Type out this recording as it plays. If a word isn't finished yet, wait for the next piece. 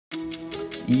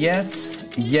Yes,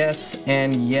 yes,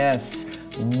 and yes.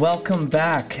 Welcome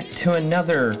back to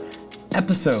another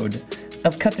episode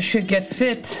of Cut the Shit, Get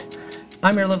Fit.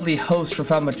 I'm your lovely host,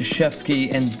 Rafal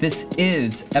Matuszewski, and this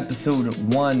is episode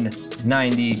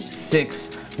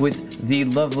 196 with the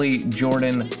lovely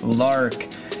Jordan Lark.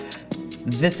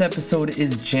 This episode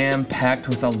is jam-packed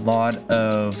with a lot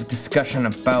of discussion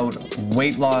about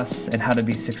weight loss and how to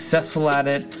be successful at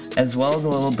it, as well as a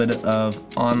little bit of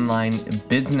online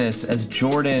business, as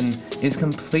Jordan is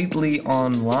completely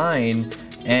online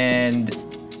and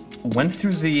went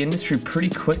through the industry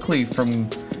pretty quickly from,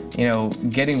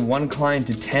 getting one client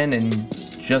to 10 in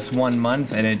just 1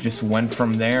 month, and it just went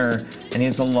from there. And he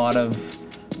has a lot of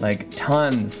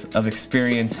tons of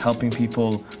experience helping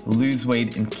people lose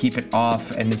weight and keep it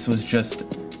off, and this was just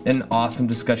an awesome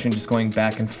discussion, just going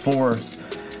back and forth,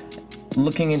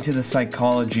 looking into the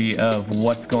psychology of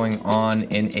what's going on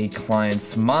in a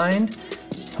client's mind.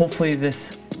 Hopefully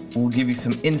this will give you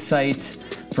some insight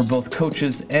for both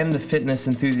coaches and the fitness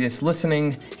enthusiasts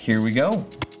listening. Here we go.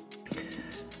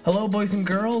 Hello, boys and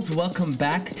girls. Welcome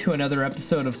back to another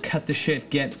episode of Cut the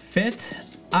Shit, Get Fit.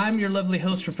 I'm your lovely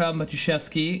host, Rafal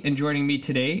Matuszewski, and joining me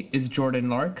today is Jordan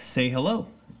Lark. Say hello.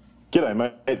 G'day,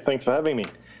 mate. Thanks for having me.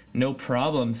 No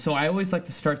problem. So I always like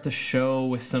to start the show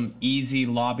with some easy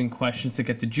lobbing questions to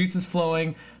get the juices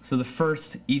flowing. So the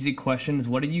first easy question is,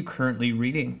 what are you currently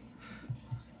reading?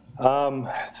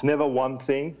 It's never one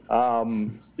thing.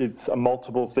 It's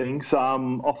multiple things.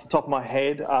 Off the top of my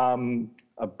head,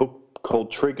 a book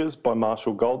called Triggers by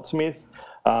Marshall Goldsmith.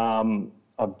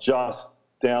 I've just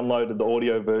downloaded the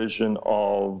audio version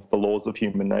of The Laws of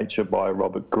Human Nature by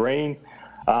Robert Greene.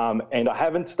 And I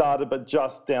haven't started, but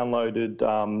just downloaded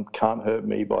Can't Hurt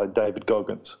Me by David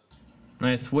Goggins.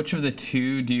 Nice. Which of the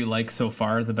two do you like so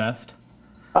far the best?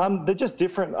 They're just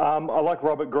different. I like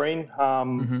Robert Greene. I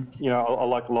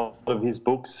like a lot of his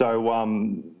books. So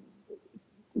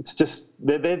it's just,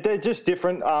 they're just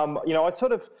different. I'm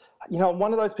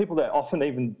one of those people that often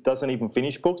even doesn't even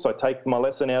finish books. I take my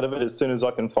lesson out of it as soon as I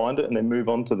can find it and then move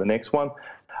on to the next one.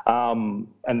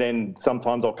 And then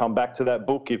sometimes I'll come back to that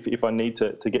book if I need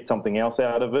to get something else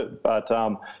out of it. But,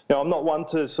 I'm not one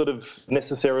to sort of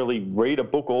necessarily read a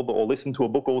book or listen to a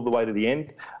book all the way to the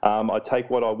end. I take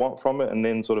what I want from it and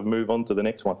then sort of move on to the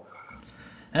next one.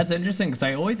 That's interesting because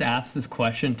I always ask this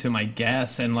question to my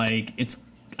guests, and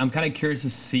I'm kind of curious to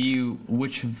see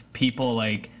which people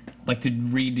like to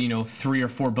read 3 or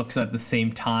 4 books at the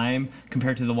same time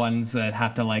compared to the ones that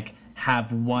have to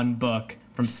have one book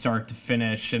from start to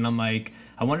finish. And I'm I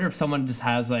wonder if someone just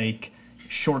has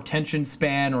short attention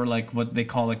span or what they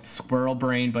call the squirrel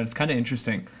brain, but it's kind of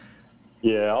interesting.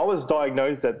 Yeah, I was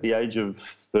diagnosed at the age of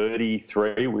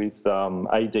 33 with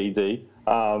ADD.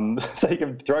 So you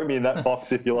can throw me in that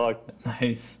box if you like.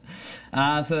 Nice.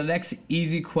 So the next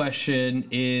easy question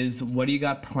is, what do you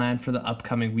got planned for the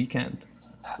upcoming weekend?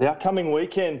 The upcoming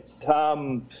weekend,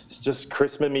 just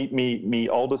Christmas. Me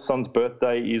oldest son's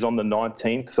birthday is on the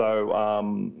 19th, so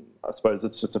I suppose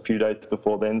it's just a few days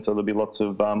before then, so there'll be lots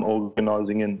of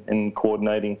organising and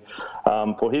coordinating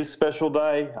for his special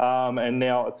day. And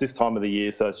now it's this time of the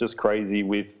year, so it's just crazy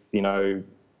with,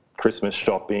 Christmas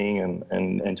shopping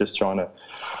and just trying to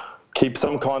keep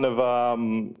some kind of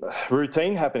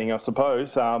routine happening, I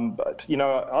suppose. But,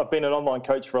 I've been an online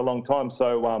coach for a long time,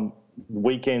 so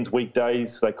weekends,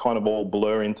 weekdays, they kind of all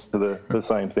blur into the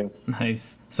same thing.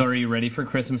 Nice. So are you ready for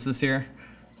Christmas this year?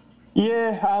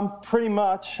 Yeah, pretty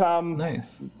much.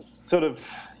 Nice. Sort of,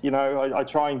 I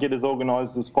try and get as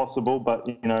organised as possible, but,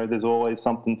 there's always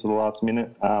something to the last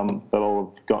minute that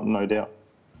I'll have gotten, no doubt.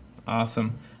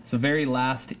 Awesome. So very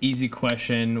last easy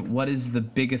question, what is the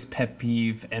biggest pet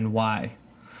peeve and why?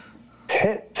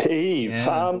 Pet peeve?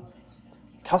 Yeah.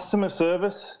 Customer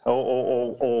service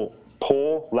or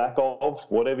poor, lack of,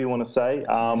 whatever you want to say.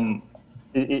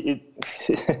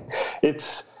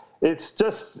 It's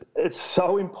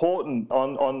so important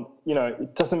on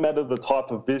it doesn't matter the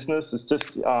type of business. It's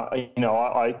just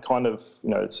I kind of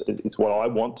it's what I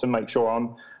want to make sure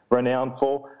I'm renowned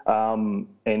for, and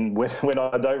when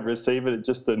I don't receive it, it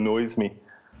just annoys me.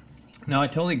 No, I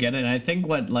totally get it. And I think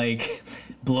what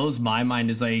blows my mind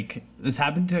is this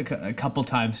happened to a couple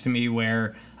times to me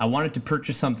where I wanted to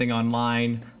purchase something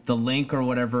online, the link or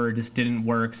whatever just didn't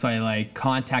work, so I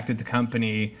contacted the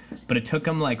company, but it took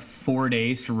them 4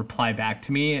 days to reply back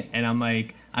to me, and I'm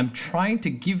I'm trying to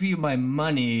give you my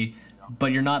money,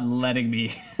 but you're not letting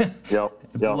me.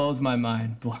 It blows my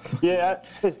mind. Yeah,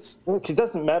 it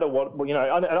doesn't matter what,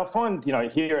 and I find,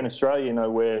 here in Australia,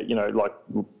 where,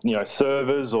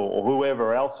 servers or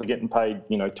whoever else are getting paid,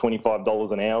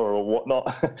 $25 an hour or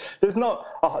whatnot. There's not,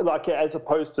 like, as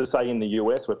opposed to, say, in the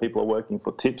US where people are working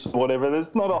for tips or whatever,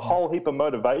 there's not a whole heap of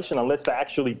motivation unless they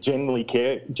actually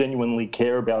genuinely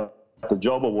care about the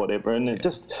job or whatever. And it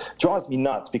just drives me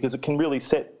nuts because it can really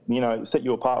set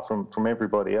you apart from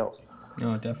everybody else.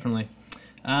 Oh, definitely.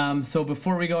 So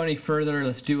before we go any further,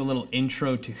 let's do a little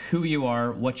intro to who you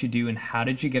are, what you do, and how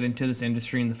did you get into this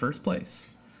industry in the first place?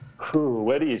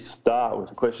 Where do you start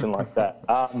with a question like that?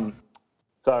 I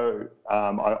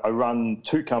run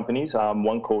two companies,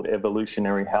 one called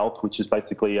Evolutionary Health, which is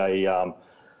basically a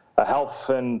health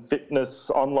and fitness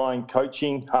online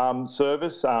coaching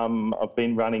service. I've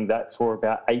been running that for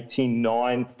about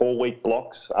 89 4-week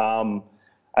blocks.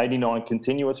 89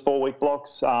 continuous 4-week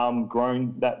blocks,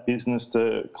 grown that business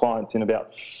to clients in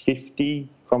about 50,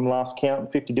 from last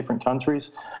count, 50 different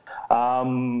countries,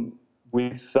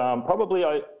 with probably,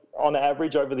 on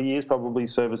average over the years, probably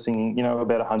servicing,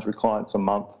 about 100 clients a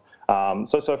month.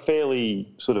 So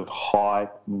fairly sort of high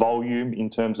volume in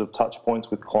terms of touch points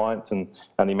with clients and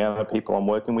the amount of people I'm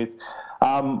working with.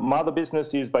 My other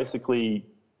business is basically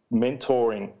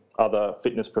mentoring other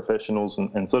fitness professionals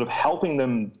and sort of helping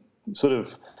them sort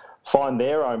of find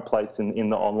their own place in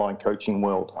the online coaching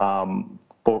world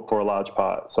for a large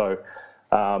part. So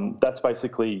that's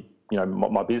basically,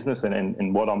 my business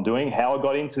and what I'm doing. How I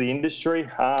got into the industry,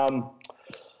 I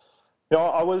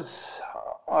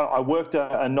worked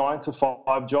a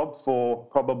 9-to-5 job for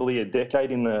probably a decade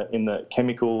in the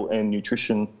chemical and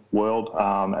nutrition world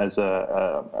as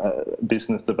a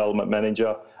business development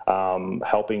manager,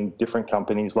 helping different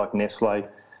companies like Nestle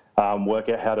work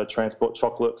out how to transport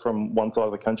chocolate from one side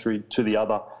of the country to the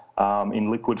other in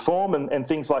liquid form and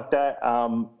things like that.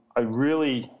 I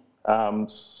really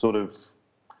sort of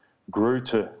grew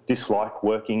to dislike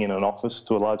working in an office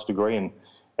to a large degree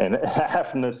and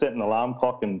having to set an alarm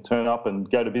clock and turn up and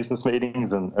go to business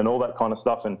meetings and all that kind of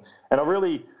stuff. And I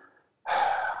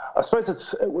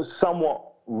suppose it was somewhat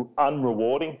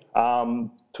unrewarding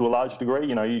to a large degree.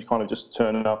 You kind of just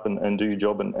turn up and do your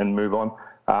job and move on.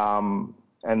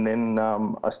 And then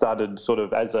I started sort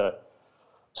of as a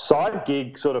side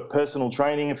gig, sort of personal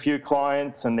training a few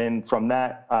clients. And then from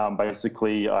that,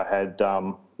 basically I had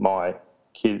my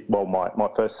kid, my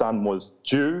first son was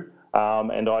due.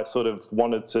 And I sort of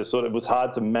wanted to it was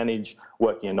hard to manage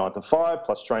working a 9-to-5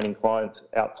 plus training clients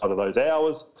outside of those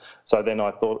hours. So then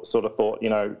I thought,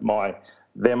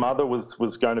 their mother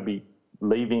was going to be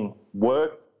leaving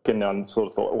work. And I sort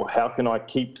of thought, well, how can I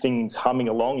keep things humming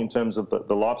along in terms of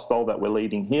the lifestyle that we're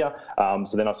leading here?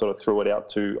 So then I sort of threw it out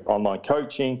to online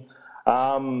coaching.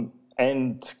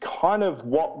 And kind of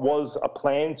what was a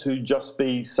plan to just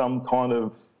be some kind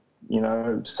of,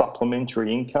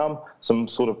 supplementary income, some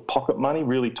sort of pocket money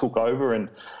really took over and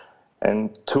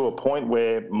to a point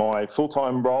where my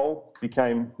full-time role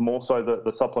became more so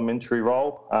the supplementary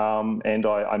role. And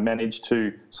I managed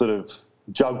to sort of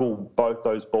juggle both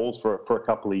those balls for a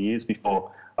couple of years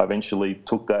before I eventually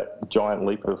took that giant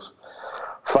leap of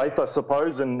faith, I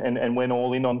suppose, and went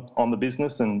all in on the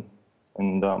business. And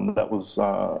that was,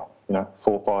 4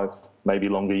 or 5, maybe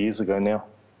longer years ago now.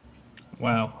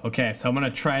 Wow. Okay. So I'm going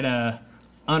to try to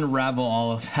unravel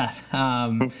all of that.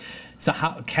 So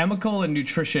chemical and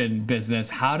nutrition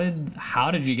business, how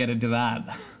did you get into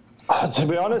that? To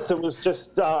be honest, it was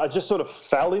just I just sort of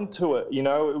fell into it.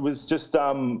 It was just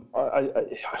I don't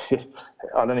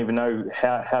even know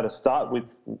how to start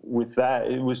with that.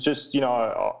 It was just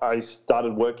I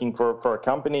started working for a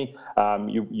company.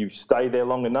 You stay there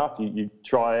long enough, you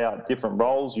try out different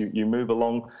roles, you move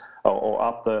along or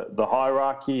up the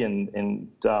hierarchy, and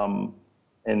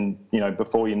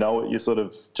before you know it, you're sort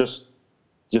of just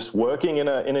working in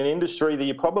an industry that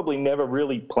you probably never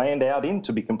really planned out in,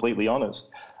 to be completely honest.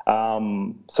 I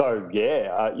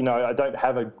don't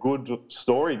have a good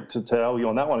story to tell you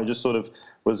on that one. It just sort of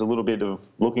was a little bit of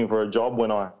looking for a job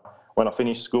when I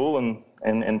finished school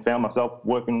and found myself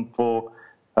working for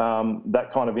that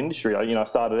kind of industry. I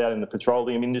started out in the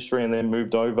petroleum industry and then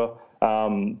moved over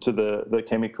to the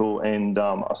chemical and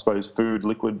I suppose food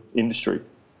liquid industry.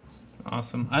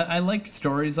 Awesome. I like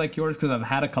stories like yours because I've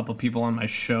had a couple people on my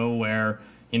show where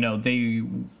they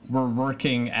were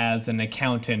working as an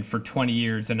accountant for 20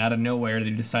 years and out of nowhere they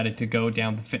decided to go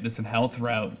down the fitness and health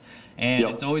route. And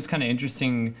It's always kind of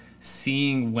interesting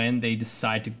seeing when they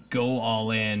decide to go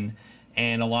all in.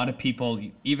 And a lot of people,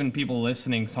 even people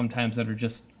listening sometimes that are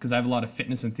just, because I have a lot of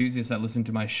fitness enthusiasts that listen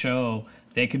to my show,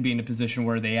 they could be in a position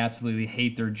where they absolutely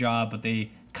hate their job, but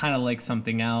they kind of like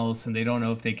something else and they don't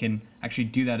know if they can actually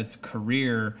do that as a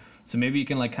career. So maybe you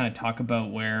can like kind of talk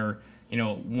about where,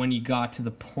 when you got to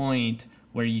the point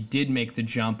where you did make the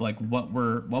jump, like what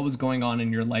was going on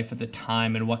in your life at the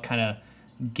time and what kind of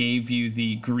gave you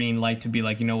the green light to be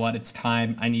like, you know what, it's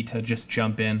time, I need to just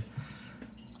jump in.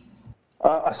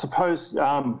 I suppose,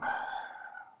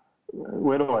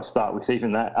 where do I start with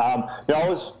even that? I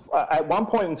was at one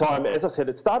point in time, as I said,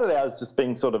 it started out as just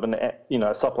being sort of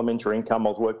a supplementary income. I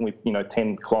was working with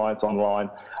 10 clients online,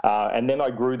 and then I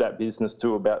grew that business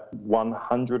to about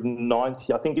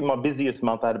 190. I think in my busiest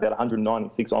month, I had about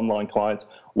 196 online clients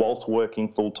whilst working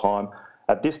full time.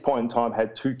 At this point in time, I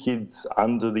had 2 kids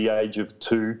under the age of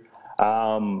 2.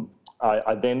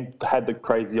 I then had the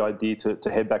crazy idea to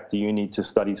head back to uni to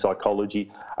study psychology.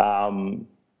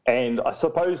 And I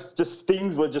suppose just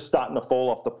things were just starting to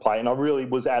fall off the plate, and I really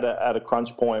was at a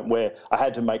crunch point where I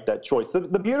had to make that choice. The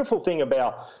beautiful thing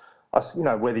about us,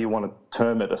 whether you want to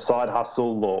term it a side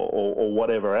hustle or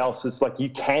whatever else, it's like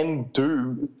you can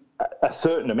do a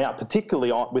certain amount,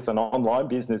 particularly with an online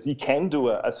business. You can do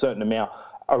a certain amount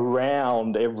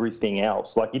around everything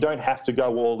else. Like you don't have to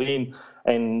go all in.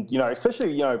 And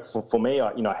especially for me,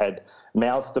 I had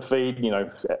mouths to feed,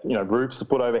 roofs to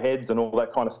put over heads, and all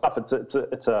that kind of stuff.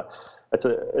 It's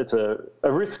a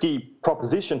risky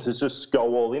proposition to just go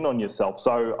all in on yourself.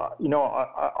 So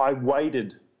I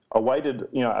waited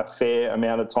a fair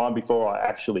amount of time before I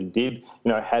actually did.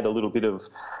 Had a little bit of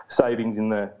savings in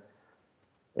the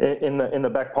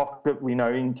back pocket,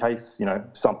 in case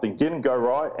something didn't go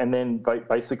right. And then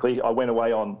basically I went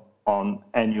away on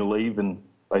annual leave and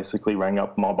basically rang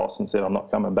up my boss and said, I'm not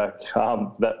coming back.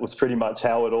 That was pretty much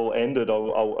how it all ended.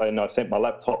 And I sent my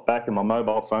laptop back and my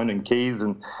mobile phone and keys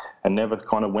and never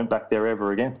kind of went back there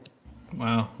ever again.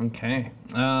 Wow. Okay.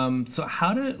 So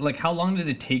how long did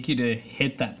it take you to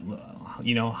hit that,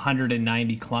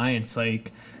 190 clients?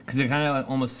 Like, because it kind of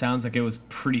almost sounds like it was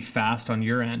pretty fast on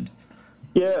your end.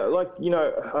 Yeah,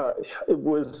 it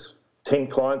was 10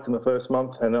 clients in the first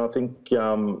month, and I think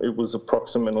it was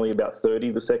approximately about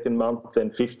 30 the second month, then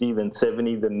 50, then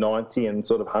 70, then 90, and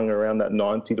sort of hung around that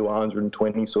 90 to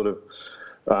 120 sort of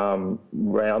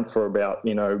round for about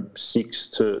 6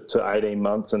 to 18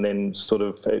 months, and then sort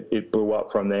of it blew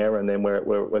up from there, and then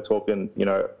we're talking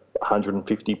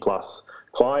 150 plus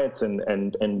clients,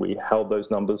 and we held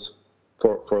those numbers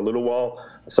for a little while.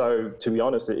 So to be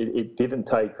honest, it didn't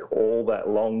take all that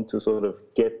long to sort of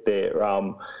get there.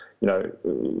 In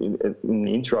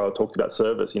the intro, I talked about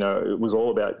service. It was all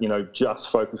about,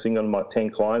 just focusing on my 10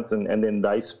 clients, and then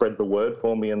they spread the word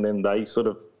for me, and then they sort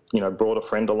of, brought a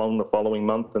friend along the following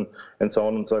month, and so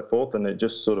on and so forth, and it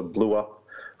just sort of blew up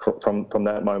from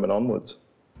that moment onwards.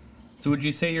 So would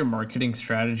you say your marketing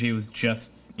strategy was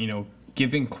just,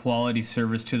 giving quality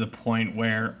service to the point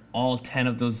where all 10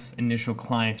 of those initial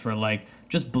clients were like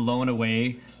just blown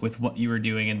away with what you were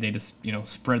doing, and they just,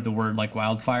 spread the word like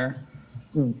wildfire?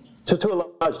 To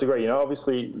a large degree,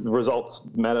 obviously the results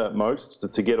matter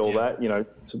most to get all that,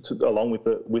 along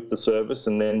with the service,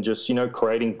 and then just,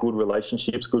 creating good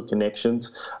relationships, good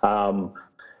connections,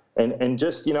 and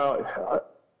just,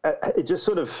 it just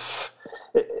sort of,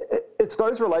 it's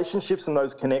those relationships and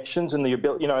those connections and the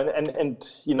ability,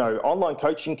 and online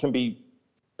coaching can be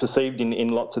perceived in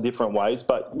lots of different ways,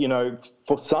 but,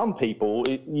 for some people,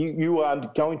 you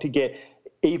are going to get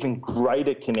even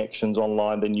greater connections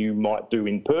online than you might do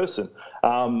in person.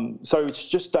 So it's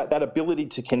just that ability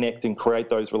to connect and create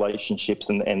those relationships,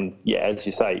 and yeah, as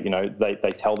you say,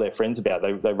 they tell their friends about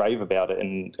it, they rave about it,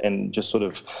 and just sort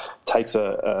of takes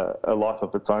a life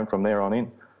of its own from there on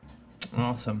in.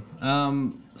 Awesome.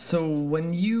 So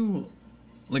when you,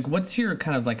 what's your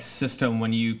kind of system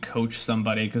when you coach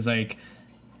somebody? Because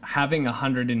having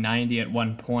 190 at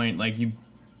one point, you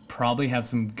probably have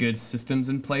some good systems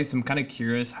in place. I'm kind of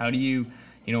curious, how do you,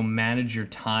 manage your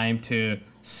time to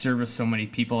service so many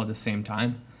people at the same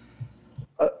time?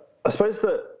 I suppose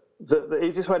the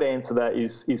easiest way to answer that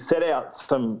is set out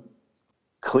some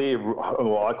clear,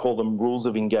 well, I call them rules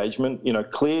of engagement,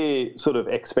 clear sort of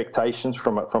expectations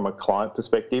from a client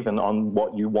perspective and on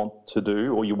what you want to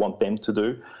do or you want them to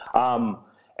do.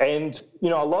 And,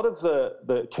 a lot of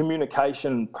the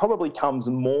communication probably comes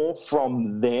more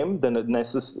from them than it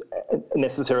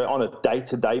necessarily on a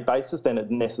day-to-day basis than it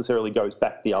necessarily goes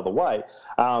back the other way.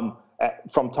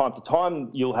 From time to time,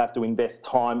 you'll have to invest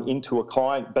time into a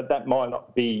client, but that might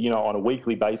not be, on a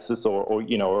weekly basis or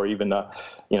even a,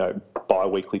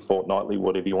 bi-weekly, fortnightly,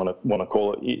 whatever you want to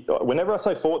call it. Whenever I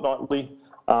say fortnightly,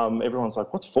 Everyone's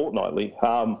like, "What's fortnightly?"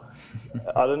 I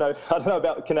don't know. I don't know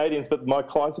about Canadians, but my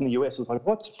clients in the US is like,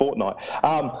 "What's fortnight?"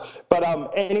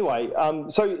 Anyway,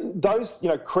 so those,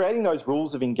 creating those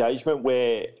rules of engagement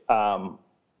where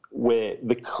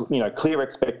the clear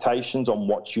expectations on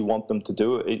what you want them to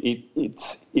do,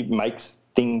 it makes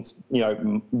things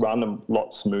run a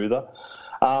lot smoother.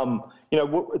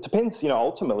 It depends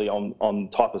ultimately on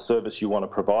type of service you want to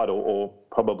provide, or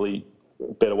probably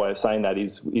a better way of saying that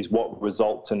is what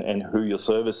results and who you're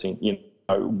servicing.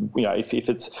 If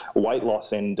it's weight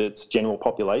loss and it's general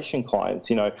population clients,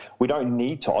 we don't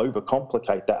need to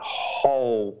overcomplicate that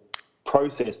whole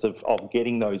process of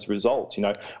getting those results.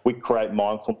 We create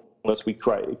mindfulness, we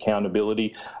create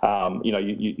accountability,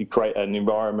 you create an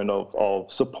environment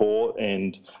of support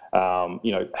and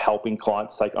helping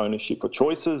clients take ownership for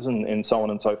choices and so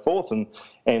on and so forth, and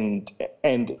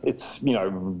it's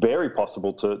very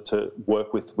possible to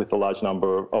work with a large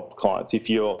number of clients if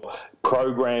you're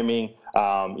programming,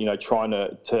 trying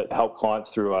to help clients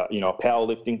through a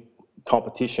powerlifting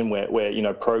competition where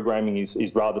programming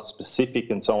is rather specific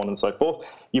and so on and so forth.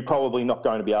 You're probably not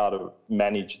going to be able to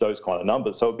manage those kind of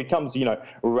numbers, so it becomes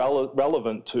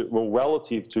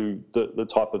relative to the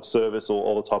type of service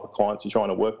or the type of clients you're trying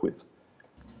to work with.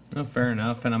 Oh, fair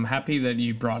enough. And I'm happy that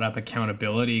you brought up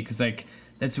accountability, because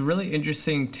that's really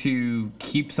interesting to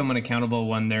keep someone accountable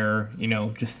when they're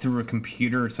just through a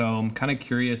computer. So I'm kind of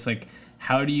curious,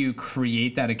 how do you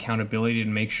create that accountability to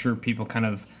make sure people kind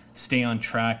of stay on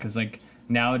track? Because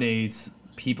nowadays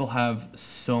people have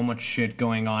so much shit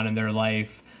going on in their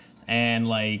life, and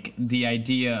the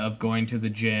idea of going to the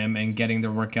gym and getting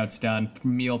their workouts done,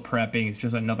 meal prepping is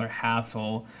just another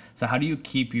hassle. So how do you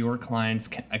keep your clients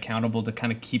accountable to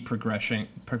kind of keep progressing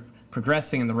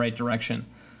in the right direction?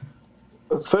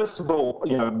 First of all,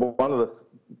 one of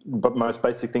the most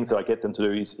basic things that I get them to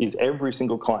do is every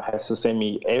single client has to send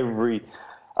me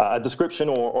a description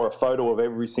or a photo of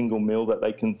every single meal that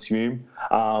they consume.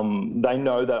 They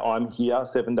know that I'm here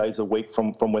 7 days a week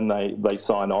from when they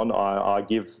sign on. I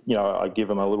give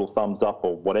them a little thumbs up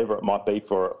or whatever it might be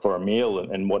for a meal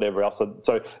and whatever else.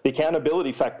 So the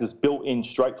accountability factor is built in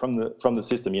straight from the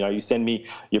system. You send me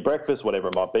your breakfast, whatever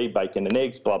it might be, bacon and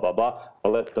eggs, blah blah blah. I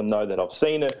let them know that I've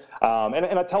seen it,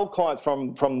 and I tell clients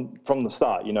from the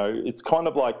start. It's kind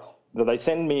of like, they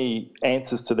send me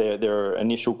answers to their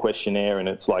initial questionnaire, and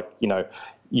it's like,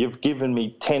 you've given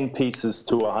me 10 pieces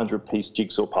to a 100-piece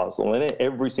jigsaw puzzle, and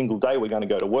every single day we're going to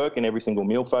go to work, and every single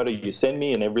meal photo you send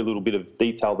me and every little bit of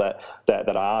detail that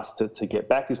I asked to get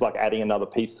back is like adding another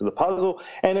piece to the puzzle,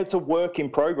 and it's a work in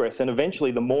progress. And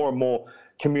eventually, the more and more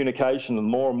communication and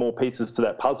more pieces to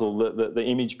that puzzle, the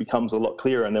image becomes a lot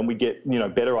clearer, and then we get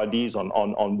better ideas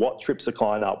on what trips a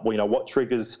client up, what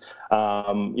triggers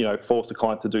force a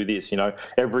client to do this.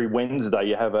 Every Wednesday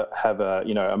you have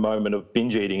a moment of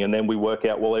binge eating, and then we work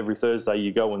out, well, every Thursday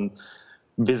you go and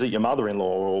visit your mother-in-law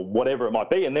or whatever it might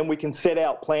be, and then we can set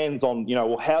out plans on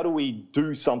how do we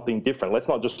do something different. Let's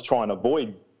not just try and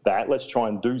avoid that. Let's try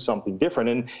and do something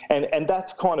different, and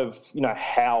that's kind of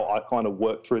how I kind of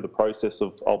work through the process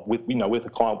of with a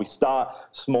client. We start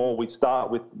small. We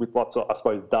start with lots of, I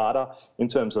suppose, data in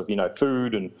terms of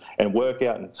food and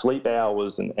workout and sleep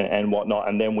hours and whatnot,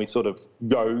 and then we sort of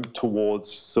go towards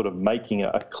sort of making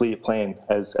a clear plan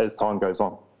as time goes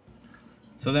on.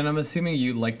 So then I'm assuming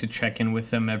you like to check in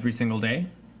with them every single day?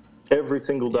 Every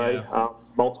single day. Yeah.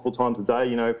 Multiple times a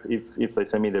day. If they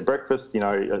send me their breakfast,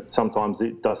 sometimes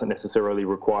it doesn't necessarily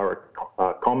require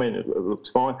a comment. It looks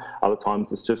fine. Other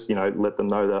times it's just, let them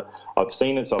know that I've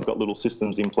seen it. So I've got little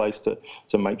systems in place to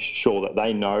make sure that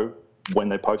they know when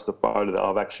they post a photo that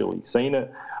I've actually seen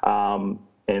it. And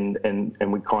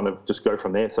we kind of just go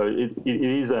from there. So it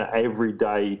is an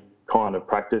everyday kind of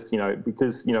practice,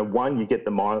 because, one, you get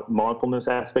the mindfulness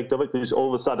aspect of it, because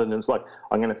all of a sudden it's like,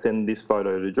 I'm going to send this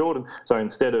photo to Jordan. So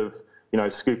instead of,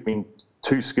 scooping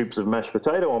 2 scoops of mashed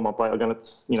potato on my plate, I'm going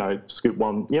to, scoop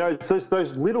one. It's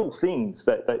those little things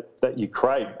that you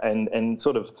crave, and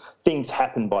sort of things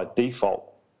happen by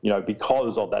default,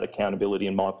 because of that accountability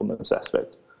and mindfulness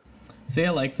aspect. See,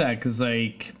 I like that, because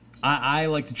I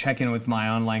like to check in with my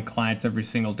online clients every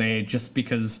single day, just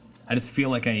because I just feel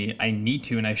like I need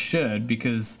to, and I should,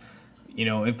 because,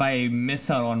 if I miss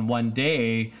out on one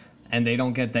day and they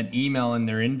don't get that email in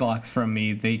their inbox from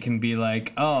me, they can be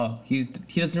like, oh, he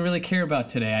doesn't really care about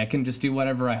today. I can just do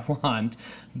whatever I want.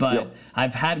 But yep.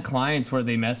 I've had clients where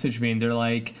they message me and they're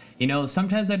like,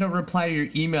 sometimes I don't reply to your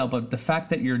email, but the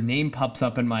fact that your name pops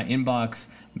up in my inbox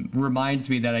reminds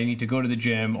me that I need to go to the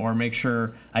gym or make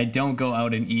sure I don't go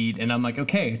out and eat. And I'm like,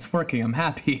 okay, it's working. I'm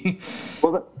happy.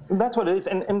 Well, that's what it is.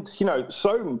 And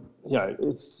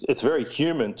it's very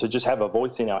human to just have a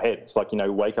voice in our head. It's like,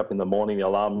 wake up in the morning, the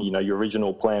alarm, your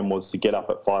original plan was to get up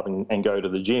at 5 and go to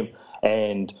the gym.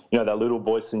 And, that little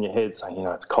voice in your head saying,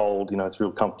 it's cold, it's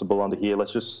real comfortable under here.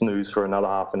 Let's just snooze for another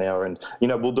half an hour. And,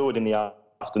 we'll do it in the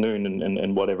afternoon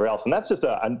and whatever else. And that's just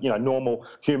a normal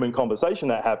human conversation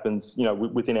that happens,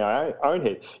 within our own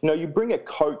head. You bring a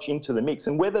coach into the mix,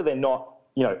 and whether they're not,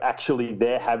 actually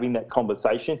they're having that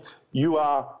conversation, you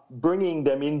are bringing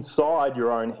them inside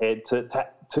your own head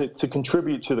to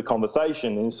contribute to the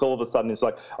conversation. And so all of a sudden it's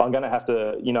like, I'm going to have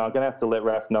to let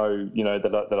Raf know,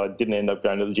 that I didn't end up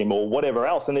going to the gym or whatever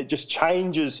else. And it just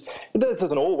changes. This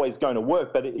isn't always going to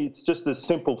work, but it's just the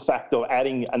simple fact of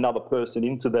adding another person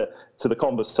into the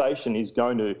conversation is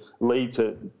going to lead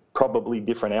to probably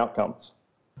different outcomes.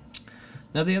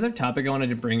 Now, the other topic I wanted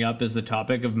to bring up is the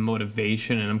topic of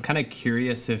motivation. And I'm kind of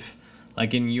curious if,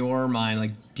 like, in your mind,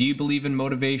 like, do you believe in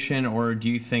motivation, or do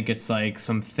you think it's like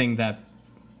something that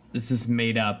this is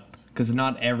made up? Because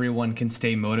not everyone can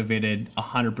stay motivated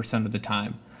 100% of the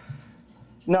time.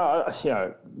 No,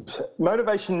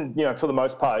 motivation, for the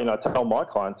most part, I tell my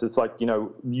clients, it's like,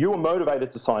 you were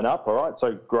motivated to sign up, all right?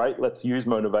 So great, let's use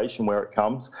motivation where it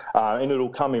comes. And it'll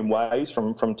come in waves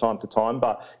from time to time.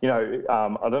 But,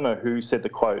 I don't know who said the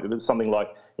quote. It was something like,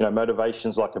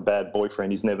 motivation's like a bad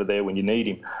boyfriend. He's never there when you need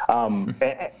him.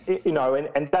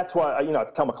 And that's why, I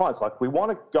tell my clients, like, we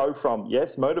want to go from,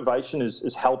 yes, motivation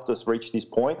has helped us reach this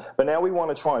point, but now we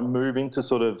want to try and move into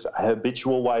sort of a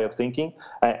habitual way of thinking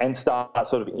and start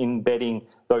sort of embedding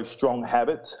those strong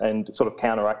habits and sort of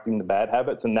counteracting the bad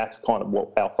habits. And that's kind of what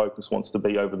our focus wants to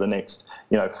be over the next,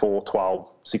 4,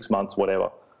 12, 6 months, whatever.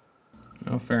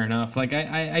 Oh, fair enough. Like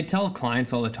I tell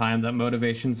clients all the time that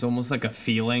motivation is almost like a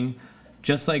feeling.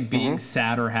 Just like being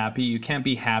sad or happy, you can't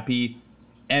be happy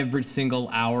every single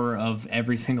hour of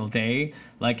every single day.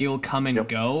 Like, it will come and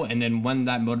go, and then when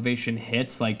that motivation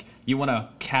hits, like, you want to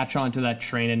catch onto that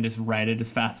train and just ride it as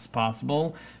fast as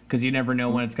possible, because you never know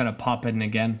when it's going to pop in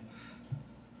again.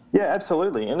 Yeah,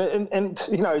 absolutely, and it's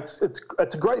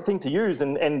a great thing to use,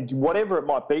 and whatever it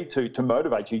might be to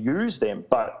motivate you, use them.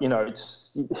 But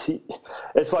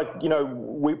it's like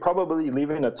we probably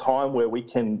live in a time where we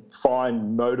can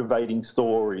find motivating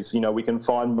stories. We can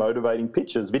find motivating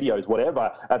pictures, videos,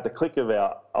 whatever, at the click of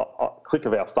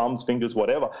our thumbs, fingers,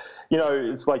 whatever.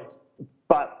 It's like,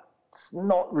 but it's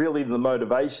not really the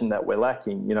motivation that we're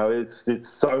lacking. It's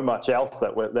so much else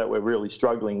that we're really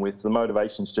struggling with. The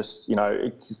motivation's just,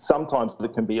 sometimes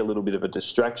it can be a little bit of a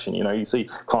distraction. You see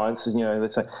clients, they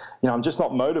say, I'm just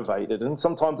not motivated. And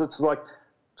sometimes it's like,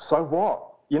 so what?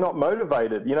 You're not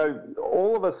motivated.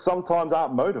 All of us sometimes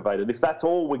aren't motivated. If that's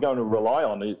all we're going to rely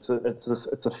on, it's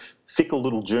a fickle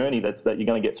little journey that you're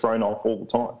going to get thrown off all the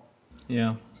time.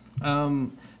 Yeah.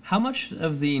 How much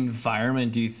of the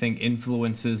environment do you think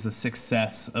influences the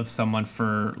success of someone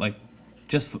for, like,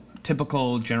 just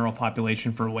typical general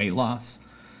population for weight loss?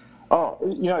 Oh,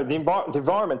 the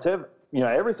environment's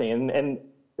everything, and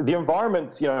the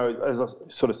environment, as I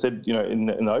sort of said, in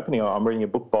the opening, I'm reading a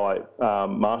book by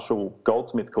Marshall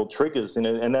Goldsmith called Triggers,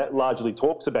 and that largely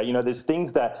talks about, there's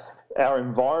things that our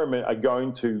environment are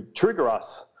going to trigger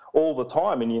us all the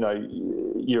time, and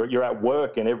you're at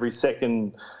work, and every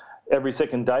second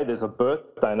day there's a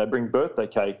birthday and they bring birthday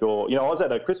cake, or I was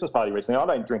at a Christmas party recently. I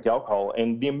don't drink alcohol,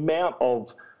 and the amount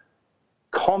of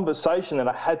conversation that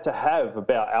I had to have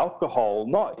about alcohol,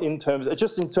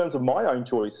 just in terms of my own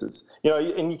choices,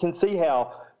 and you can see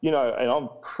how, and I'm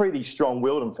pretty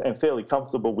strong-willed and fairly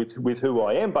comfortable with who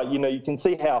I am, but you can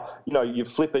see how you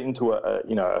flip it into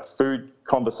a food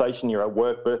conversation. You're at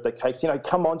work, birthday cakes,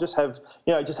 come on, just have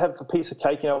a piece of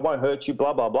cake, it won't hurt you,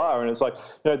 blah blah blah. And it's like,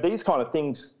 these kind of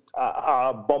things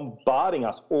are bombarding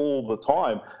us all the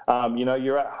time.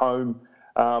 You're at home,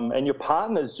 and your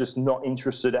partner's just not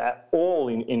interested at all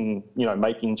in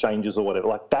making changes or whatever.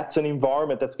 Like, that's an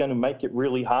environment that's going to make it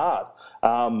really hard.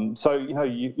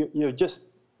 You're just,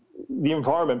 the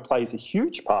environment plays a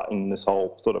huge part in this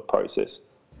whole sort of process.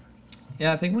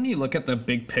 Yeah, I think when you look at the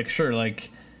big picture, like,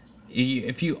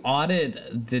 if you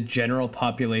audit the general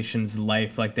population's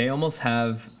life, like, they almost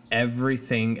have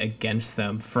everything against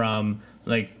them. From,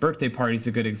 like, birthday parties,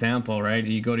 a good example, right?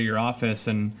 You go to your office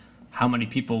and how many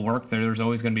people work there? There's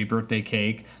always going to be birthday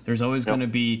cake. There's always going to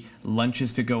be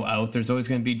lunches to go out. There's always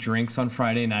going to be drinks on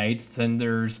Friday night. Then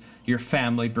there's your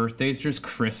family birthdays. There's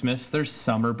Christmas. There's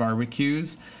summer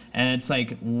barbecues. And it's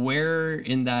like, where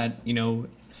in that,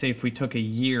 say if we took a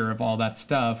year of all that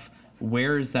stuff,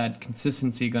 where is that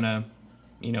consistency going to,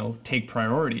 take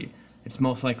priority? It's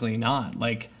most likely not.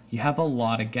 Like, you have a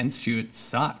lot against you. It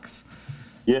sucks.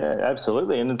 Yeah,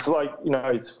 absolutely. And it's like,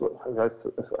 I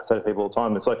say to people all the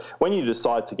time, it's like when you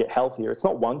decide to get healthier, it's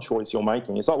not one choice you're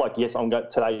making. It's not like, yes,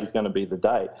 today is going to be the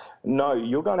day. No,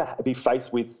 you're going to be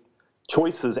faced with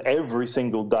choices every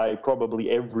single day,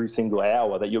 probably every single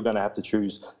hour, that you're going to have to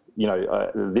choose,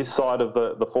 this side of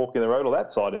the fork in the road or that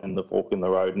side in the fork in the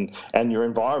road. And your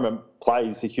environment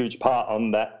plays a huge part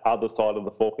on that other side of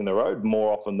the fork in the road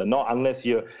more often than not, unless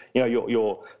you're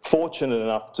fortunate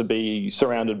enough to be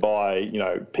surrounded by,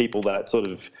 people that sort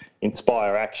of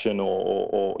inspire action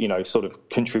or sort of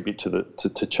contribute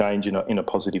to change in a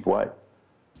positive way.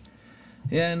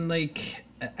 Yeah, and like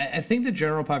I think the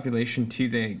general population too,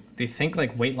 they think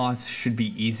like weight loss should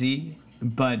be easy,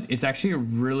 but it's actually a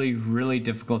really, really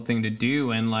difficult thing to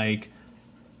do. And like,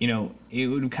 it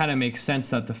would kind of make sense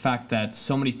that the fact that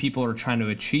so many people are trying to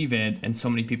achieve it and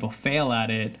so many people fail at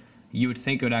it, you would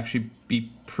think it would actually be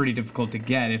pretty difficult to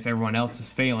get if everyone else is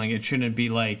failing. It shouldn't be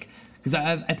like, because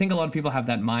I think a lot of people have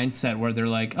that mindset where they're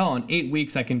like, oh, in 8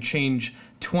 weeks I can change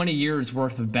 20 years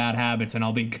worth of bad habits and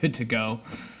I'll be good to go.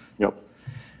 Yep.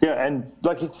 Yeah, and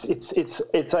like it's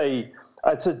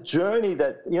a journey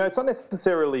that, it's not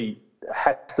necessarily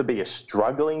has to be a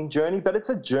struggling journey, but it's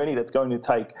a journey that's going to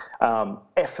take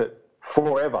effort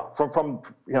forever. From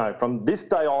this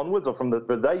day onwards, or from the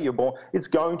day you're born, it's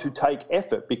going to take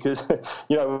effort because,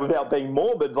 without being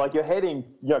morbid, like you're heading,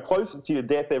 closer to your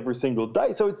death every single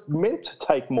day. So it's meant to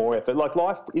take more effort. Like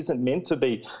life isn't meant to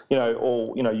be,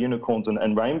 all, unicorns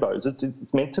and rainbows.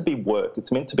 It's meant to be work.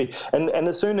 It's meant to be, and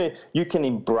the sooner you can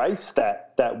embrace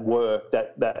that work,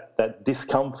 that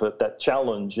discomfort, that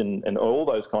challenge, and all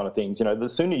those kind of things, the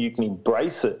sooner you can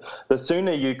embrace it, the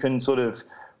sooner you can sort of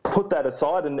put that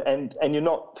aside and you're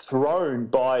not thrown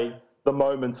by the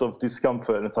moments of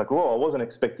discomfort. And it's like, I wasn't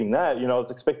expecting that. I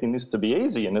was expecting this to be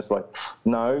easy. And it's like,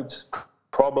 no, it's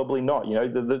probably not.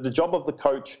 The job of the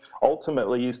coach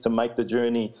ultimately is to make the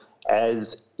journey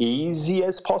as easy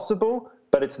as possible,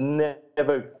 but it's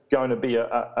never going to be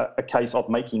a case of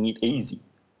making it easy.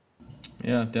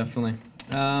 Yeah, definitely.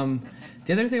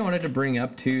 The other thing I wanted to bring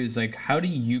up too is like, how do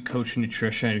you coach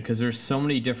nutrition? Because there's so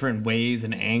many different ways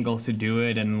and angles to do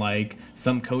it, and like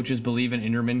some coaches believe in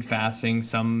intermittent fasting,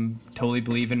 some totally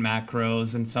believe in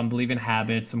macros, and some believe in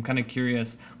habits. I'm kind of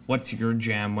curious, what's your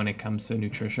jam when it comes to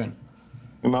nutrition?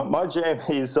 My jam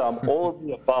is all of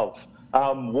the above.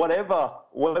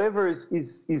 Whatever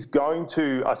is going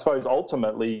to, I suppose,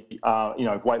 ultimately,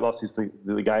 weight loss is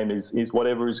the game is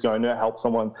whatever is going to help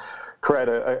someone create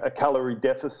a calorie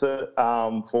deficit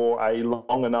for a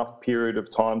long enough period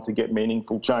of time to get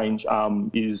meaningful change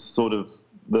is sort of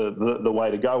the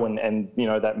way to go. And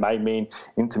that may mean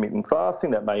intermittent fasting,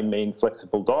 that may mean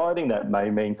flexible dieting, that may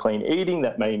mean clean eating,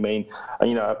 that may mean,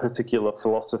 a particular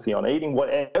philosophy on eating,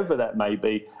 whatever that may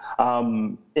be.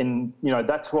 And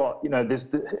that's what, I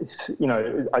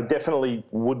definitely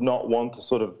would not want to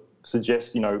sort of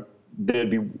suggest,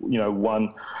 there'd be,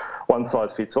 one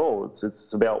size fits all.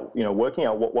 It's about, working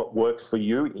out what works for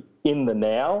you in the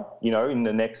now, in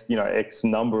the next, X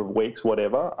number of weeks,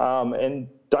 whatever. And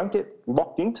don't get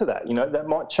locked into that. That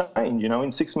might change.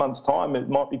 In 6 months' time, it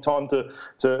might be time to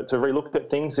relook at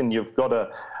things, and you've got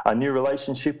a new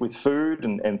relationship with food,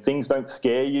 and things don't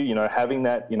scare you. Having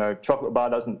that, chocolate bar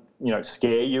doesn't,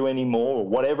 scare you anymore, or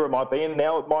whatever it might be. And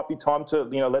now it might be time to,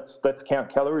 let's count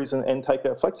calories and take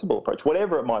a flexible approach,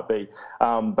 whatever it might be.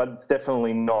 But it's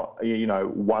definitely not,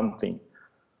 one thing.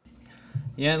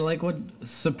 Yeah, like what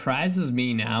surprises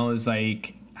me now is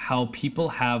like how people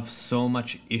have so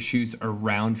much issues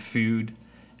around food,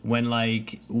 when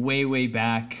like way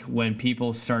back when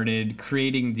people started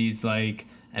creating these like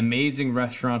amazing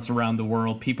restaurants around the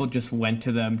world, people just went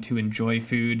to them to enjoy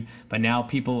food, but now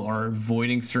people are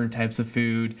avoiding certain types of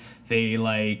food. They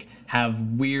like have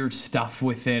weird stuff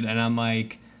with it, and I'm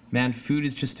like, man, food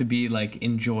is just to be like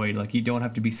enjoyed. Like you don't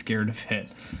have to be scared of it.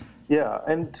 Yeah,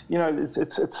 and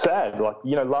it's sad. Like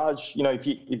large. If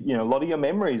a lot of your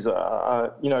memories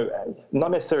are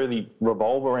not necessarily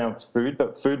revolve around food,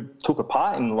 but food took a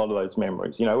part in a lot of those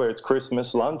memories. Where it's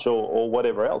Christmas lunch or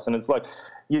whatever else, and it's like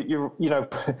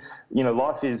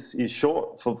life is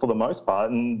short for the most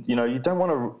part, and you don't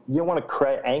want to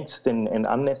create angst and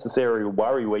unnecessary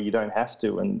worry where you don't have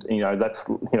to, and that's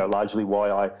largely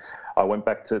why I went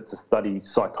back to study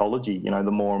psychology. The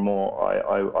more and more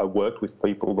I worked with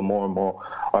people, the more and more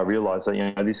I realized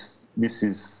that this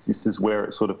is where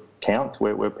it sort of counts,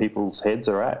 where people's heads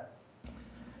are at.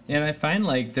 And I find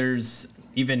like there's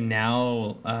even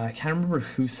now, I can't remember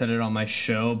who said it on my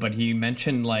show, but he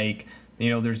mentioned like,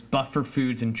 there's buffer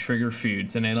foods and trigger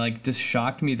foods, and it like just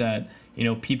shocked me that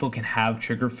people can have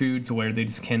trigger foods where they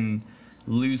just can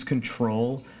lose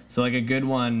control. So like a good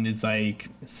one is like,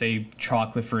 say,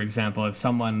 chocolate, for example. If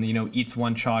someone, eats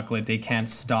one chocolate, they can't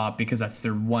stop because that's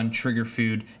their one trigger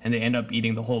food, and they end up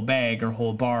eating the whole bag or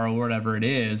whole bar or whatever it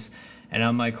is. And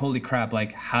I'm like, holy crap,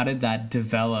 like how did that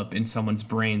develop in someone's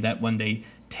brain that when they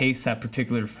taste that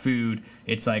particular food,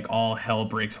 it's like all hell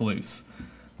breaks loose?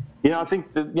 I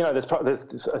think that,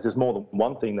 there's more than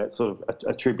one thing that sort of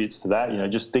attributes to that.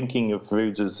 Just thinking of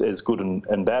foods as good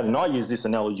and bad. And I use this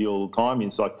analogy all the time.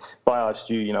 It's like if I asked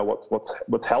you,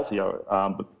 what's healthier,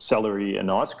 celery and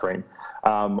ice cream,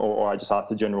 or I just ask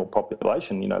the general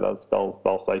population,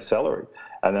 they'll say celery,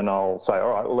 and then I'll say, all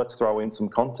right, well, let's throw in some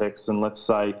context, and let's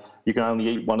say you can only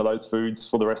eat one of those foods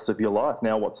for the rest of your life.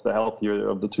 Now, what's the healthier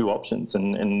of the two options?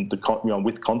 And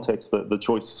with context, the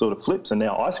choice sort of flips, and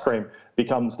now ice cream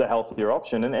becomes the healthier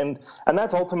option. And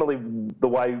that's ultimately the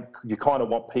way you kind of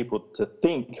want people to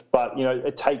think. But,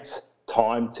 it takes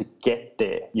time to get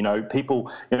there.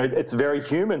 People, it's very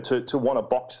human to want to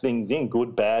box things in,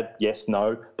 good, bad, yes,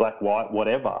 no, black, white,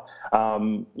 whatever.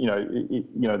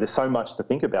 There's so much to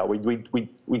think about.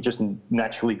 We just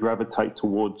naturally gravitate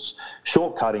towards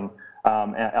shortcutting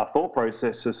our thought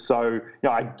processes. So,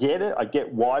 I get it. I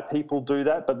get why people do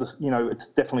that, but this, it's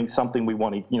definitely something we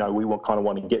want to, we kind of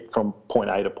want to get from point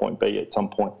A to point B at some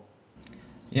point.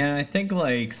 Yeah, I think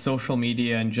like social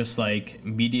media and just like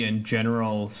media in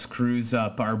general screws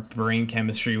up our brain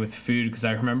chemistry with food. Because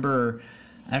I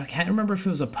can't remember if it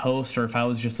was a post or if I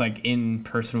was just like in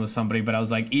person with somebody, but I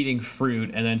was like eating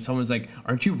fruit, and then someone's like,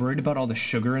 aren't you worried about all the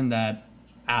sugar in that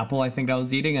apple I think I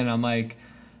was eating? And I'm like,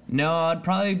 no, I'd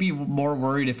probably be more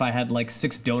worried if I had like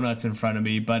 6 donuts in front of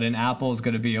me, but an apple is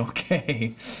going to be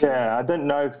okay. Yeah, I don't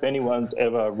know if anyone's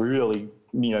ever really,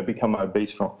 become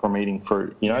obese from eating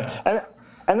fruit, Yeah.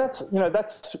 And that's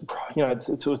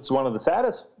it's one of the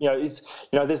saddest,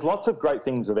 there's lots of great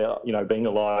things about, being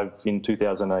alive in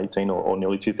 2018 or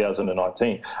nearly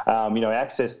 2019.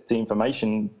 Access to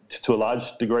information to a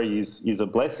large degree is a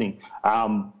blessing.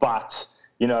 But,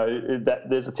 that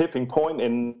there's a tipping point,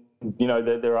 and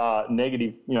there are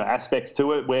negative, aspects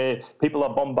to it where people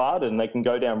are bombarded and they can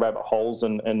go down rabbit holes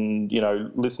and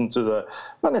listen to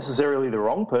not necessarily the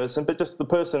wrong person, but just the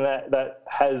person that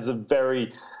has a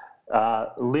very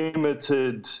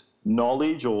limited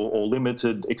knowledge or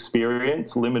limited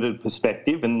experience, limited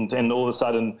perspective, and all of a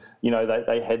sudden,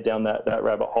 they head down that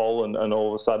rabbit hole, and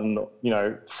all of a sudden,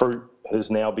 fruit has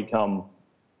now become,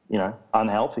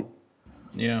 unhealthy.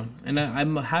 Yeah, and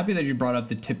I'm happy that you brought up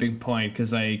The Tipping Point,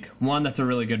 because, like, one, that's a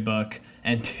really good book,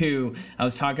 and two, I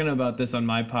was talking about this on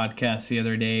my podcast the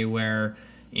other day where,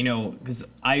 because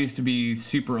I used to be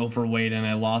super overweight and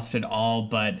I lost it all,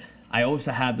 but I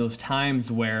also had those times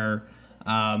where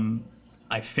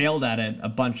I failed at it a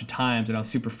bunch of times and I was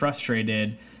super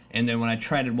frustrated, and then when I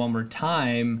tried it one more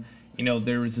time,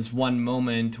 there was this one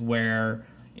moment where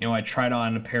I tried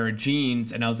on a pair of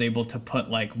jeans and I was able to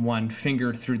put like one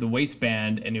finger through the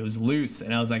waistband and it was loose,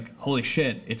 and I was like, holy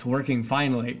shit, it's working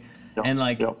finally. Yep, and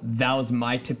like that was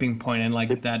my tipping point, and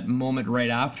like that moment right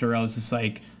after, I was just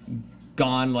like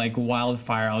gone like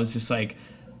wildfire. I was just like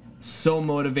so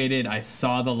motivated. I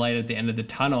saw the light at the end of the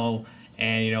tunnel,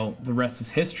 and the rest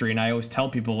is history. And I always tell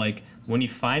people, like, when you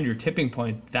find your tipping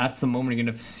point, that's the moment you're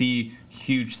going to see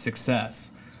huge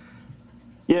success.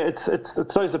 Yeah, it's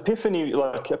those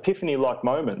epiphany-like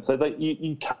moments. So that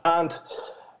you can't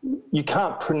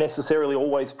necessarily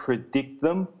always predict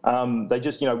them. They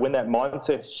just, when that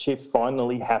mindset shift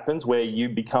finally happens, where you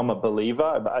become a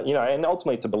believer, and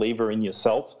ultimately it's a believer in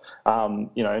yourself.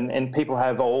 And people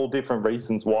have all different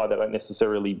reasons why they don't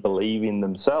necessarily believe in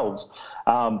themselves.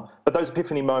 But those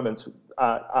epiphany moments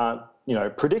aren't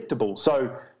predictable.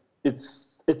 So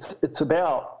it's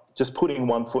about just putting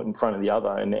one foot in front of the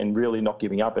other and really not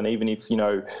giving up. And even if,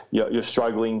 you're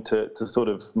struggling to sort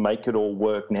of make it all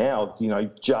work now,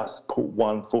 just put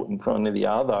one foot in front of the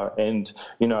other. And,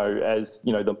 as,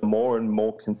 the more and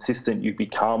more consistent you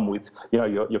become with,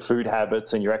 your food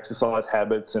habits and your exercise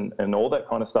habits and all that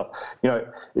kind of stuff,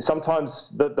 sometimes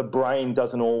the brain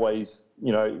doesn't always,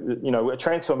 a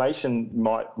transformation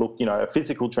might look, a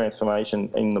physical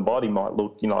transformation in the body might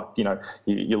look,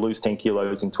 you lose 10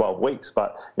 kilos in 12 weeks,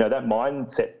 but, that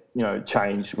mindset,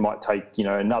 change might take,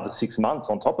 another 6 months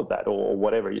on top of that or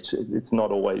whatever. It's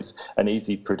not always an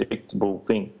easy, predictable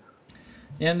thing.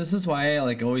 Yeah, and this is why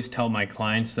I always tell my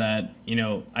clients that,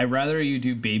 I'd rather you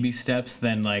do baby steps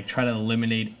than try to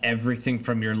eliminate everything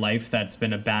from your life that's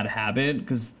been a bad habit,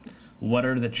 because what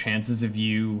are the chances of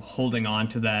you holding on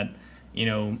to that,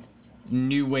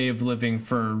 new way of living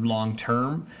for long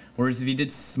term? Whereas if you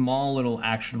did small little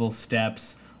actionable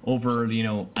steps over,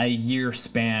 a year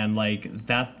span,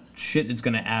 shit is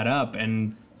going to add up,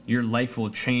 and your life will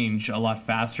change a lot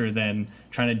faster than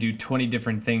trying to do 20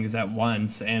 different things at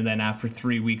once and then after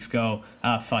 3 weeks go,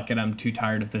 fuck it, I'm too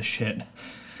tired of this shit.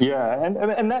 Yeah, and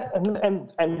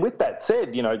with that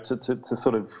said, to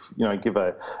sort of give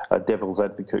a devil's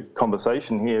advocate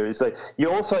conversation here, is that you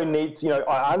also need to,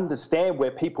 I understand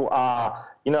where people are,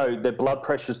 their blood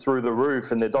pressure's through the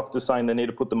roof and their doctor's saying they need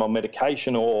to put them on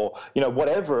medication or,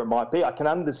 whatever it might be. I can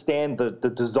understand the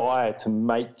desire to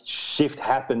make shift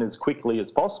happen as quickly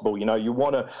as possible. You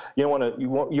want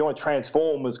to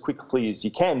transform as quickly as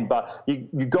you can, but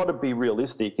you got to be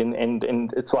realistic.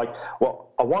 And it's like, well,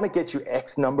 I want to get you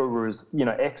X number of,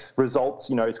 X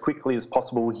results, as quickly as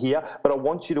possible here. But I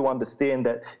want you to understand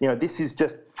that, this is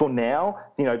just for now.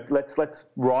 Let's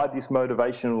ride this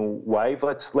motivational wave.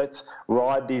 Let's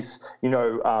ride this,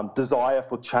 desire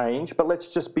for change. But let's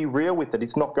just be real with it.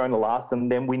 It's not going to last,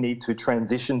 and then we need to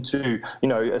transition to,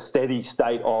 a steady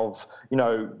state of,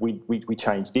 we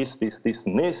change this,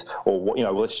 and this, or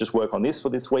let's just work on this for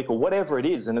this week, or whatever it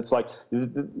is. And it's like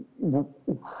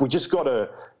we just got to,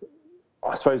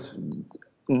 I suppose,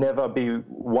 never be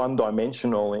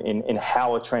one-dimensional in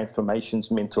how a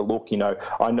transformation's meant to look.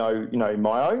 I know,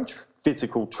 my own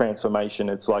physical transformation,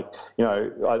 it's like,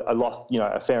 I lost,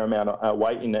 a fair amount of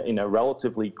weight in a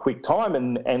relatively quick time,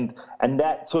 and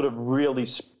that sort of really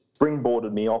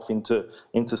springboarded me off into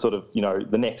sort of,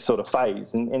 the next sort of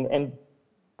phase, and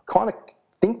kind of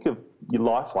think of your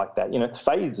life like that. It's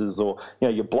phases, or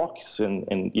your blocks, and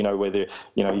whether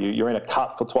you're in a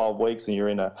cut for 12 weeks and you're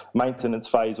in a maintenance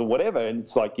phase or whatever. And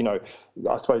it's like,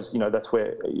 I suppose that's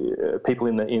where people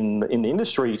in the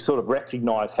industry sort of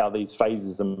recognize how these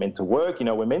phases are meant to work.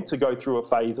 We're meant to go through a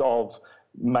phase of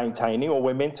maintaining, or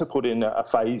we're meant to put in a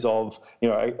phase of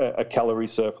a calorie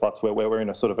surplus where we're in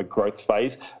a sort of a growth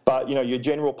phase. But your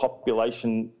general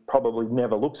population probably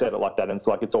never looks at it like that, and it's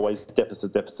like it's always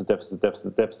deficit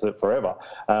forever.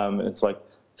 And it's like,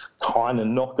 it's kind of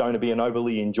not going to be an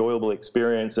overly enjoyable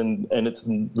experience, and it's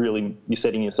really, you're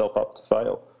setting yourself up to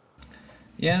fail.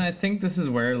 Yeah, and I think this is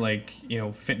where,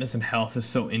 fitness and health is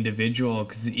so individual,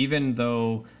 because even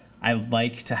though I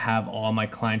like to have all my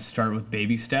clients start with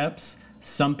baby steps,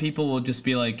 some people will just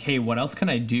be like, hey, what else can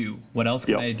I do? What else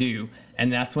can I do?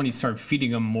 And that's when you start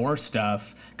feeding them more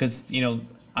stuff. Because,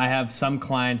 I have some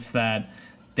clients that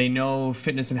they know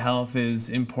fitness and health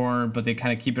is important, but they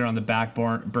kind of keep it on the back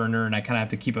burner, and I kind of have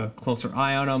to keep a closer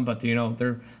eye on them. But,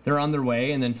 they're on their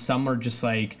way. And then some are just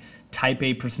like type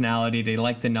A personality. They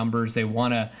like the numbers. They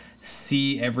want to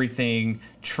see everything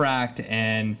tracked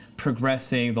and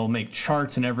progressing. They'll make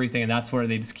charts and everything, and that's where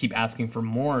they just keep asking for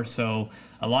more. So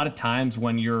a lot of times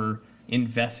when you're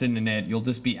invested in it, you'll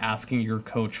just be asking your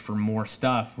coach for more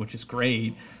stuff, which is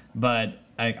great. But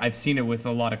I've seen it with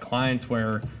a lot of clients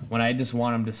where when I just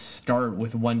want them to start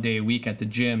with 1 day a week at the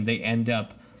gym, they end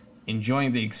up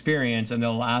enjoying the experience, and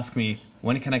they'll ask me,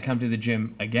 when can I come to the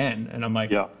gym again? And I'm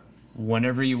like,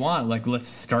 whenever you want. Like, let's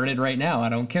start it right now. I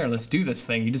don't care. Let's do this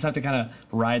thing. You just have to kind of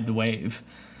ride the wave.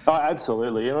 Oh,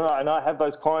 absolutely. And I have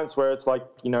those clients where it's like,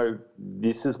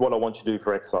 this is what I want you to do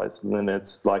for exercise. And then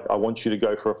it's like, I want you to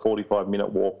go for a 45-minute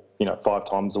walk, 5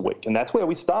 times a week. And that's where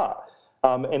we start.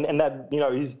 And that,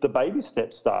 is the baby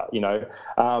step start,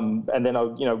 and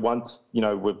then, once,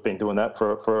 we've been doing that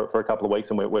for a couple of weeks,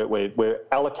 and we're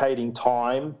allocating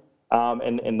time.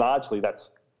 And largely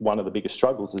that's one of the biggest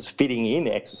struggles, is fitting in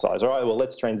exercise. All right, well,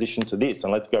 let's transition to this,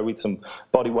 and let's go with some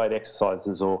body weight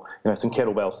exercises, or some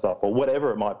kettlebell stuff, or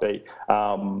whatever it might be.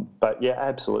 But yeah,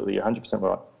 absolutely, 100%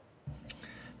 right.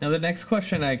 Now, the next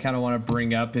question I kind of want to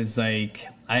bring up is like,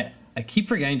 I keep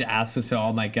forgetting to ask this to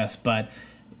all my guests, but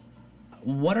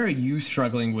what are you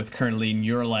struggling with currently in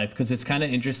your life? Because it's kind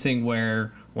of interesting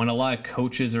where when a lot of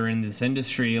coaches are in this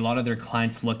industry, a lot of their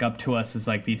clients look up to us as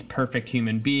like these perfect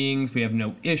human beings. We have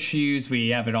no issues. We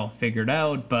have it all figured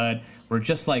out, but we're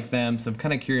just like them. So I'm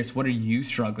kind of curious, what are you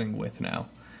struggling with now?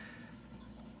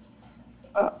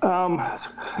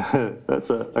 That's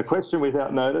a question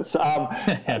without notice.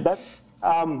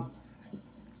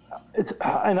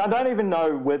 And I don't even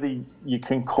know whether you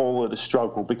can call it a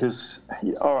struggle, because,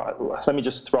 all right, let me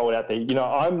just throw it out there.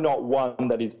 I'm not one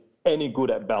that is any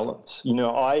good at balance.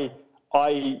 I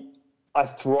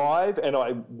thrive and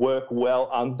I work well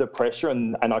under pressure,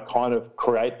 and I kind of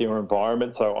create the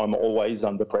environment, so I'm always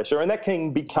under pressure, and that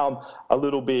can become a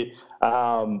little bit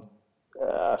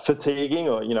fatiguing,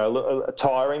 or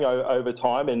tiring over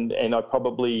time, and I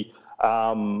probably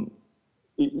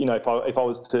if I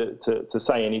was to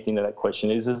say anything to that question,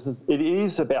 it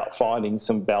is about finding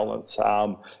some balance.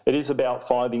 It is about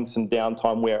finding some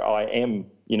downtime where I am,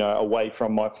 away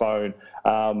from my phone,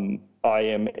 I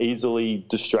am easily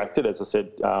distracted. As I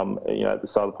said, at the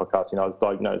start of the podcast, I was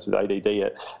diagnosed with ADD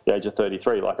at the age of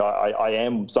 33. Like I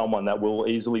am someone that will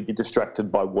easily be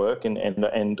distracted by work, and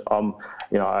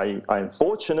I am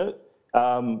fortunate,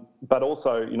 but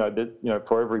also,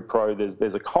 for every pro,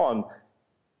 there's a con.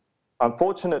 I'm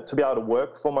fortunate to be able to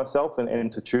work for myself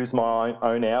and to choose my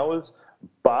own hours,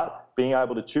 but being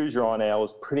able to choose your own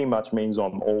hours pretty much means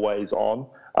I'm always on.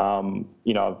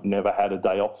 I've never had a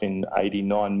day off in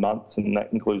 89 months, and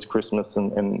that includes Christmas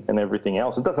and everything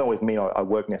else. It doesn't always mean I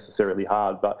work necessarily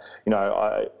hard, but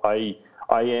I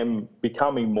am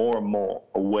becoming more and more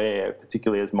aware,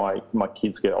 particularly as my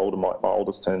kids get older. My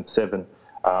oldest turned 7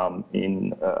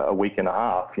 in a week and a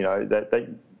half.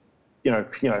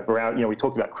 Around, we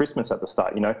talked about Christmas at the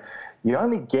start. You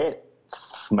only get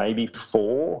maybe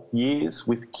 4 years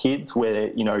with kids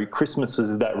where, Christmas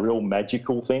is that real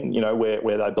magical thing,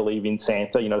 where they believe in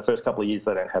Santa. The first couple of years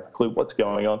they don't have a clue what's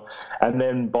going on. And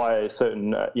then by a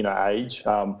certain, age,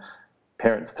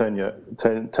 parents turn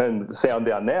the sound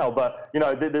down now, but,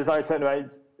 there's no certain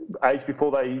age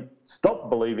before they stop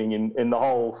believing in the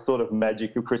whole sort of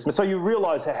magic of Christmas. So you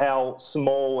realise how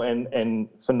small and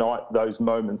finite those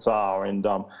moments are. And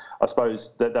I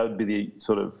suppose that would be the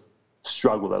sort of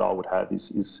struggle that I would have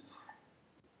is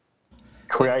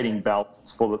creating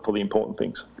balance for the important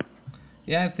things.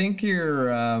 Yeah, I think you're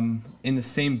in the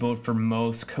same boat for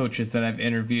most coaches that I've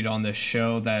interviewed on this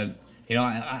show. That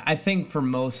I think for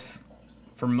most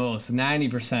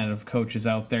 90% of coaches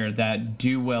out there that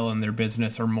do well in their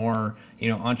business are more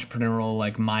entrepreneurial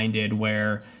like minded,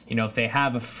 where if they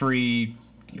have a free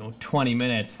 20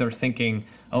 minutes, they're thinking,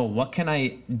 oh, what can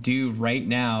I do right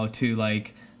now to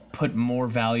like put more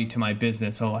value to my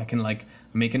business? Oh, I can like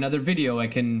make another video, I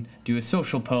can do a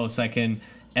social post, I can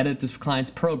edit this client's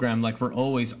program. Like, we're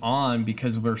always on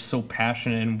because we're so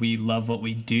passionate and we love what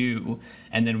we do,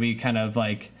 and then we kind of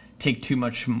like take too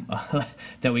much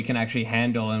that we can actually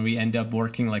handle, and we end up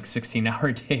working like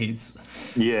 16-hour days.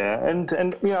 Yeah, and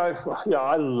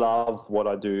I love what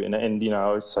I do, and I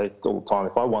always say it all the time.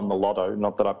 If I won the lotto,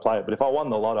 not that I play it, but if I won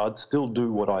the lotto, I'd still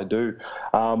do what I do.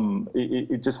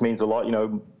 It just means a lot.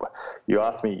 You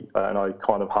asked me, and I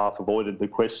kind of half avoided the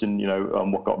question.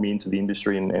 What got me into the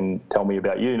industry, and tell me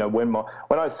about you.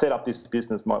 When I set up this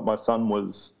business, my son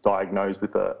was diagnosed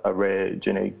with a rare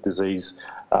genetic disease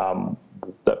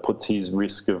that puts his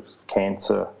risk of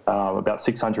cancer about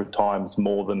 600 times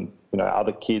more than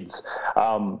other kids.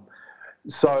 I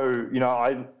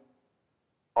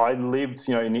lived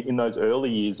in those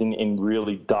early years in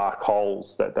really dark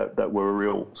holes that were a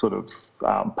real sort of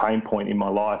pain point in my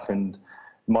life, and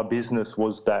my business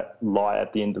was that light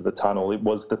at the end of the tunnel. It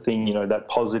was the thing, that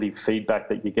positive feedback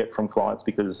that you get from clients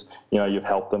because you've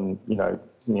helped them.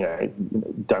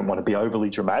 Don't want to be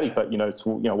overly dramatic, but it's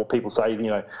what people say.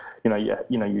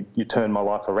 You turn my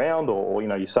life around, or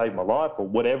you saved my life, or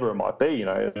whatever it might be.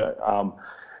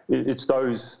 It's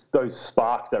those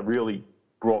sparks that really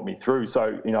brought me through.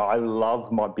 So I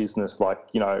love my business. Like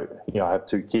I have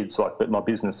 2 kids. Like, but my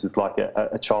business is like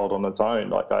a child on its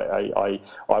own. Like I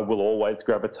will always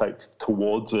gravitate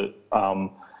towards it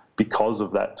because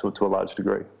of that to a large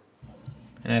degree.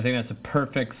 And I think that's a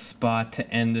perfect spot to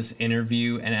end this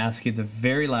interview and ask you the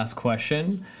very last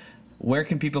question. Where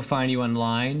can people find you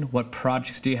online? What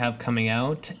projects do you have coming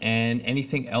out? And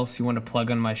anything else you want to plug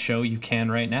on my show, you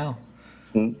can right now.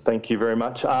 Thank you very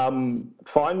much. Find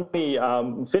me,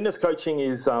 fitness coaching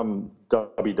is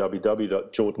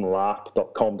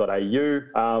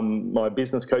www.jordanlark.com.au. My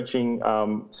business coaching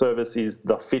service is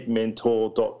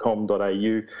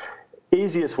thefitmentor.com.au.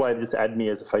 Easiest way to just add me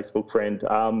as a Facebook friend.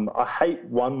 I hate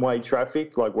one-way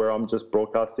traffic, like where I'm just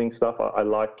broadcasting stuff. I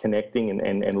like connecting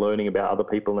and learning about other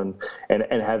people and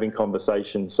having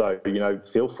conversations. So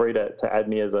feel free to add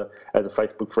me as a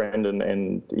Facebook friend,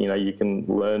 and you can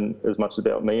learn as much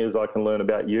about me as I can learn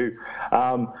about you.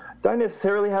 Don't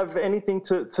necessarily have anything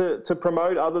to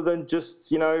promote other than just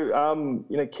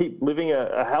keep living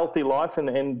a healthy life,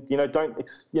 and don't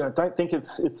think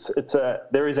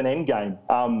there is an end game.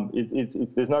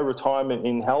 There's no retirement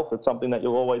in health. It's something that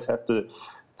you'll always have to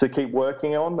keep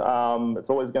working on. It's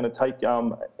always going to take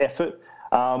effort,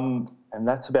 and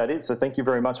that's about it. So thank you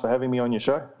very much for having me on your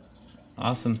show.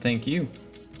 Awesome, thank you.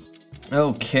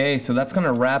 Okay, so that's going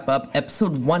to wrap up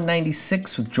episode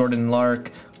 196 with Jordan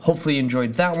Lark. Hopefully you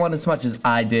enjoyed that one as much as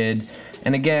I did.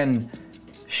 And again,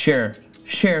 share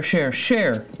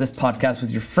this podcast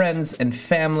with your friends and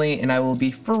family, and I will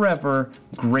be forever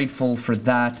grateful for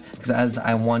that, because as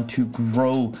I want to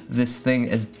grow this thing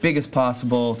as big as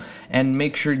possible. And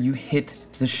make sure you hit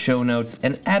the show notes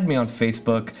and add me on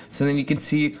Facebook so then you can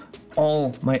see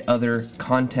all my other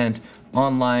content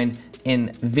online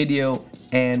in video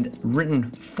and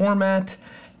written format,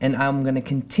 and I'm going to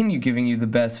continue giving you the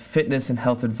best fitness and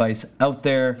health advice out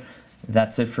there.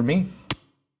 That's it for me.